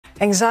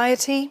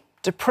Anxiety,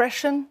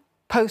 depression,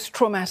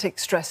 post-traumatic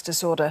stress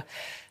disorder.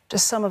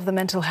 Just some of the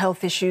mental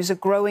health issues a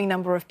growing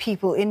number of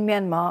people in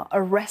Myanmar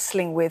are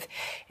wrestling with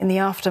in the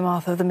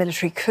aftermath of the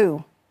military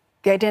coup.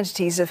 The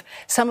identities of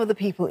some of the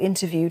people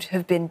interviewed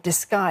have been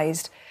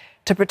disguised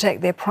to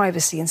protect their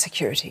privacy and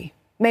security.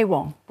 May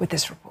Wong with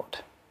this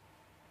report.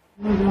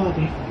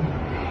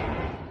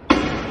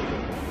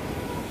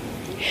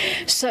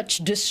 Such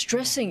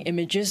distressing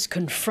images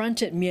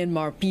confronted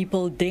Myanmar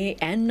people day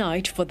and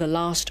night for the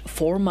last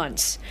 4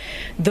 months.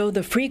 Though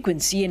the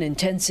frequency and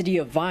intensity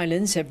of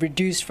violence have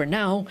reduced for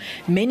now,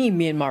 many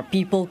Myanmar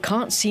people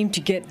can't seem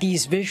to get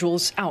these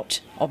visuals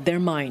out of their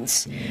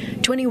minds.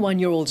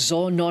 21-year-old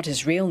Zaw, not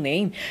his real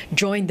name,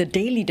 joined the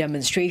daily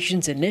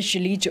demonstrations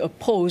initially to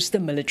oppose the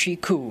military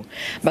coup.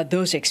 But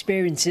those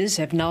experiences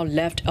have now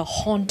left a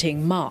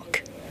haunting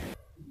mark.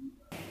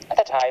 At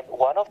the time,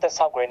 one of the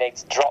sound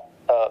grenades dropped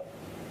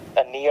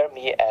near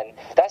me, and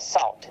that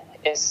sound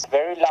is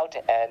very loud,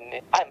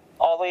 and I'm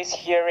always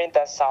hearing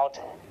that sound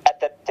at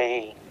that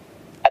day.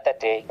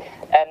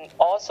 And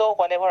also,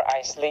 whenever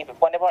I sleep,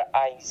 whenever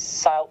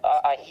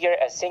I hear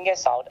a single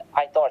sound,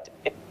 I thought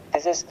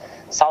this is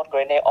sound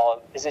grenade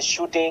or is it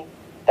shooting,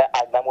 that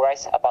I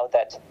memorize about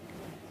that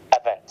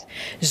event.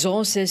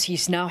 Zaw says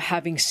he's now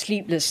having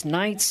sleepless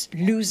nights,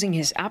 losing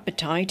his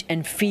appetite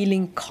and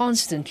feeling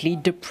constantly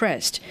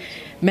depressed.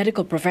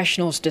 Medical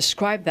professionals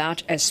describe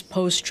that as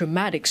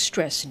post-traumatic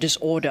stress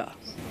disorder.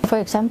 For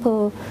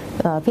example,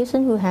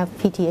 patients who have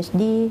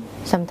PTSD,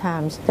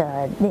 sometimes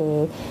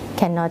they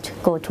cannot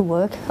go to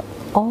work,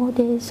 or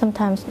they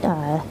sometimes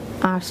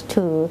asked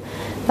to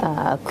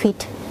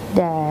quit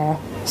their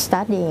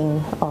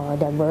studying or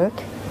their work,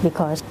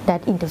 because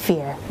that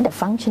interferes the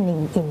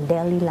functioning in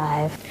daily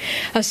life.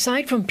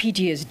 Aside from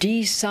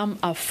PTSD, some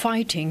are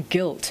fighting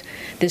guilt.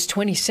 This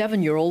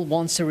 27-year-old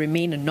wants to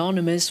remain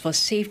anonymous for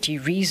safety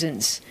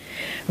reasons.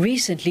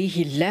 Recently,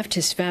 he left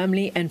his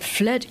family and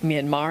fled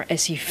Myanmar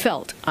as he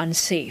felt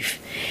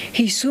unsafe.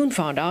 He soon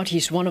found out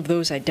he's one of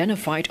those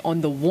identified on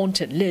the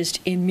wanted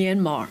list in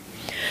Myanmar.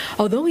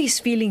 Although he's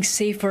feeling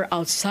safer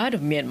outside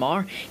of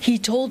Myanmar, he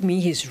told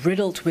me he's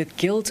riddled with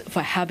guilt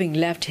for having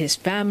left his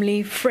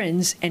family,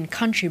 friends and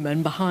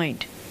countrymen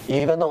behind.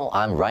 Even though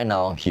I'm right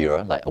now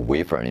here,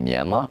 away from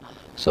Myanmar,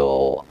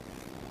 so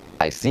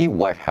I see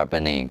what's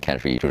happening in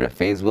country through the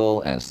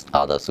Facebook and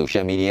other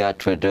social media,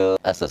 Twitter.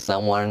 As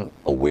someone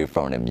away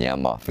from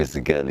Myanmar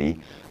physically,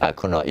 I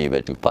could not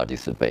able to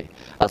participate.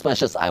 As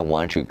much as I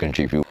want to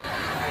contribute.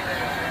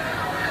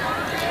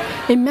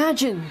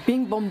 Imagine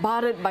being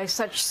bombarded by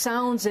such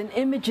sounds and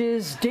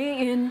images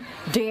day in,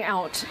 day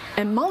out,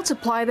 and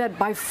multiply that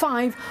by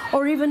 5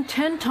 or even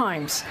 10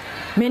 times.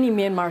 Many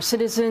Myanmar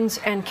citizens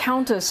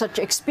encounter such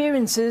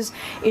experiences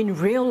in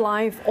real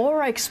life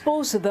or are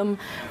exposed to them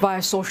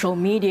via social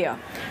media.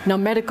 Now,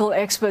 medical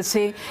experts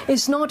say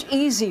it's not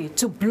easy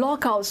to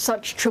block out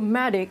such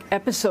traumatic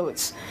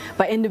episodes,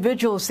 but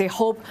individuals, they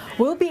hope,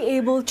 will be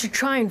able to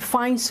try and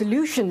find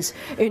solutions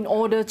in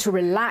order to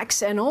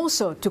relax and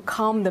also to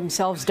calm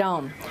themselves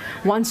down.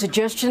 One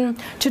suggestion: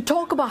 to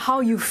talk about how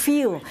you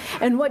feel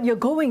and what you're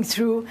going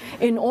through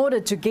in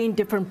order to gain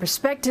different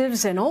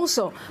perspectives and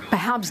also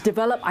perhaps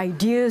develop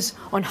ideas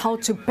on how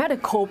to better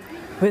cope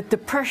with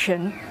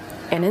depression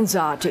and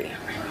anxiety.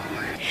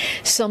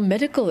 Some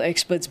medical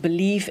experts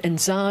believe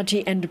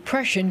anxiety and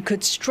depression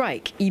could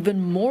strike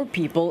even more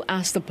people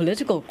as the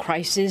political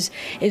crisis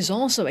is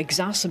also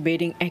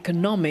exacerbating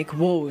economic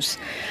woes.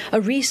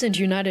 A recent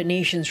United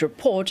Nations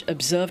report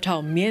observed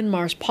how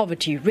Myanmar's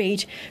poverty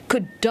rate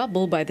could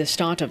double by the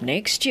start of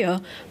next year,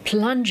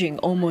 plunging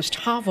almost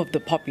half of the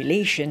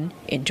population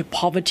into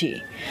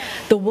poverty.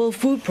 The World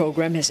Food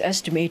Programme has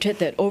estimated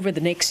that over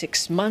the next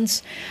 6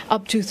 months,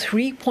 up to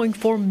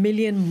 3.4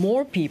 million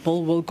more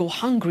people will go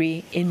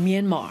hungry in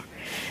Myanmar.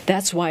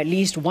 That's why at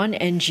least one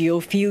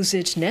NGO feels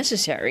it's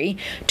necessary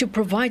to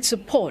provide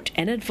support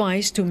and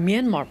advice to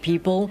Myanmar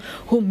people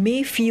who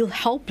may feel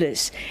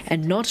helpless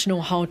and not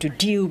know how to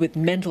deal with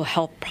mental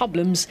health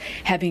problems,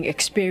 having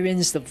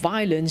experienced the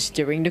violence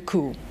during the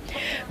coup.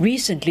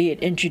 Recently, it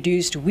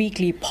introduced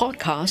weekly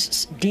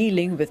podcasts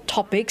dealing with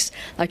topics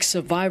like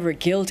survivor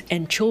guilt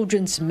and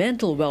children's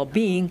mental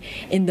well-being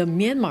in the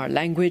Myanmar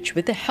language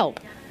with the help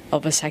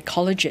of a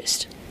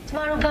psychologist. The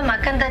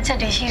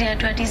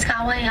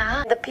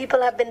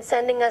people have been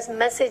sending us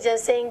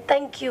messages saying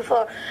thank you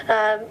for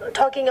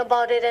talking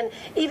about it, and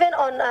even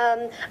on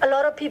a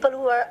lot of people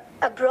who are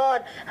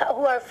abroad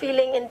who are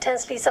feeling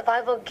intensely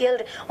survival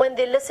guilt, when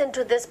they listen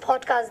to this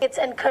podcast, it's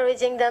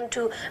encouraging them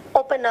to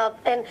open up.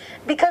 And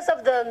because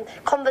of the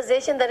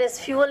conversation that is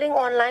fueling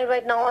online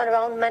right now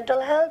around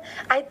mental health,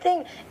 I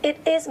think it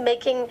is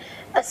making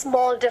a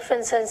small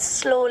difference, and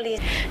slowly.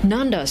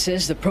 Nanda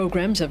says the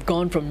programs have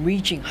gone from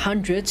reaching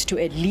hundreds to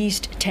at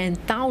least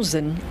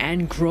 10,000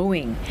 and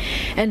growing.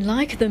 And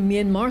like the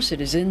Myanmar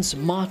citizens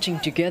marching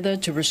together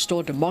to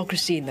restore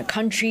democracy in the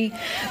country,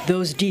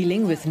 those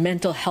dealing with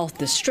mental health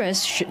distress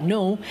should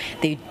know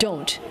they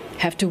don't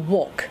have to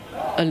walk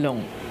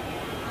alone.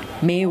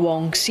 May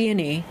Wong,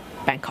 CNA,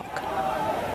 Bangkok.